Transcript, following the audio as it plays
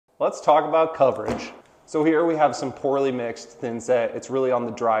let's talk about coverage. So here we have some poorly mixed Thinset. It's really on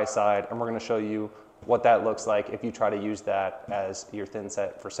the dry side, and we're going to show you what that looks like if you try to use that as your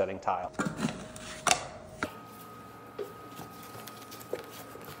Thinset for setting tile.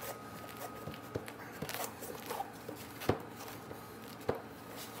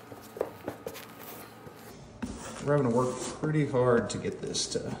 We're having to work pretty hard to get this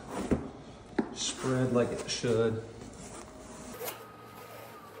to spread like it should.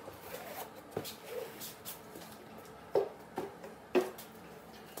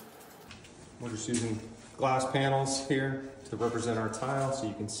 We're just using glass panels here to represent our tile so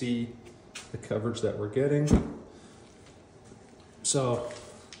you can see the coverage that we're getting. So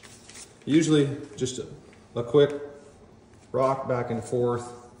usually just a quick rock back and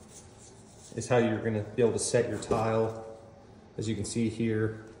forth is how you're going to be able to set your tile. As you can see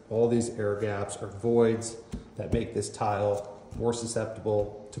here, all these air gaps are voids that make this tile more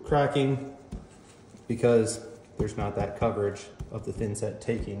susceptible to cracking because there's not that coverage of the Thinset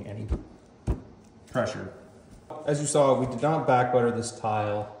taking any pressure. As you saw, we did not back butter this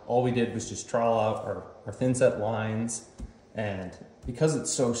tile. All we did was just trowel out our Thinset lines, and because it's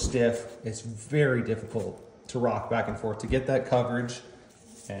so stiff, it's very difficult to rock back and forth to get that coverage.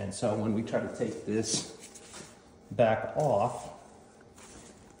 And so when we try to take this back off,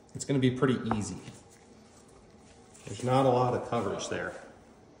 it's going to be pretty easy. There's not a lot of coverage there.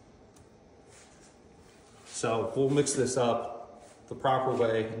 So we'll mix this up the proper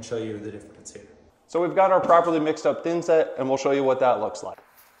way and show you the difference here. So we've got our properly mixed up Thinset, and we'll show you what that looks like.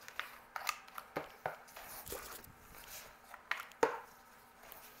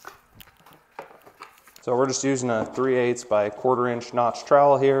 So we're just using a 3/8 by 1/4 inch notch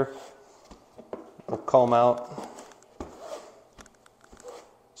trowel here. We'll comb out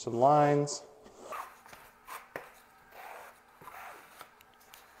some lines.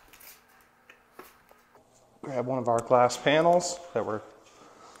 Grab one of our glass panels that we're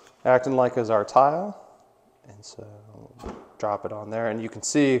acting like as our tile, and so drop it on there, and you can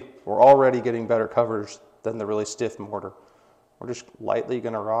see we're already getting better coverage than the really stiff mortar. We're just lightly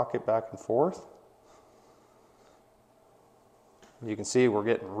going to rock it back and forth. You can see we're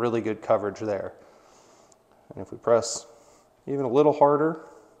getting really good coverage there. And if we press even a little harder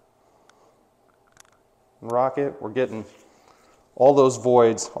and rock it, we're getting all those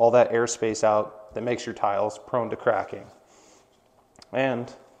voids, all that airspace out that makes your tiles prone to cracking.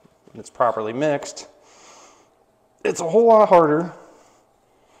 And when it's properly mixed, it's a whole lot harder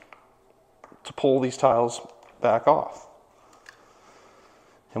to pull these tiles back off.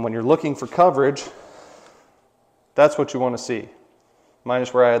 And when you're looking for coverage, that's what you want to see.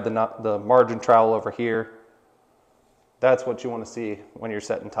 Minus where I had the margin trowel over here. That's what you want to see when you're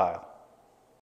setting tile.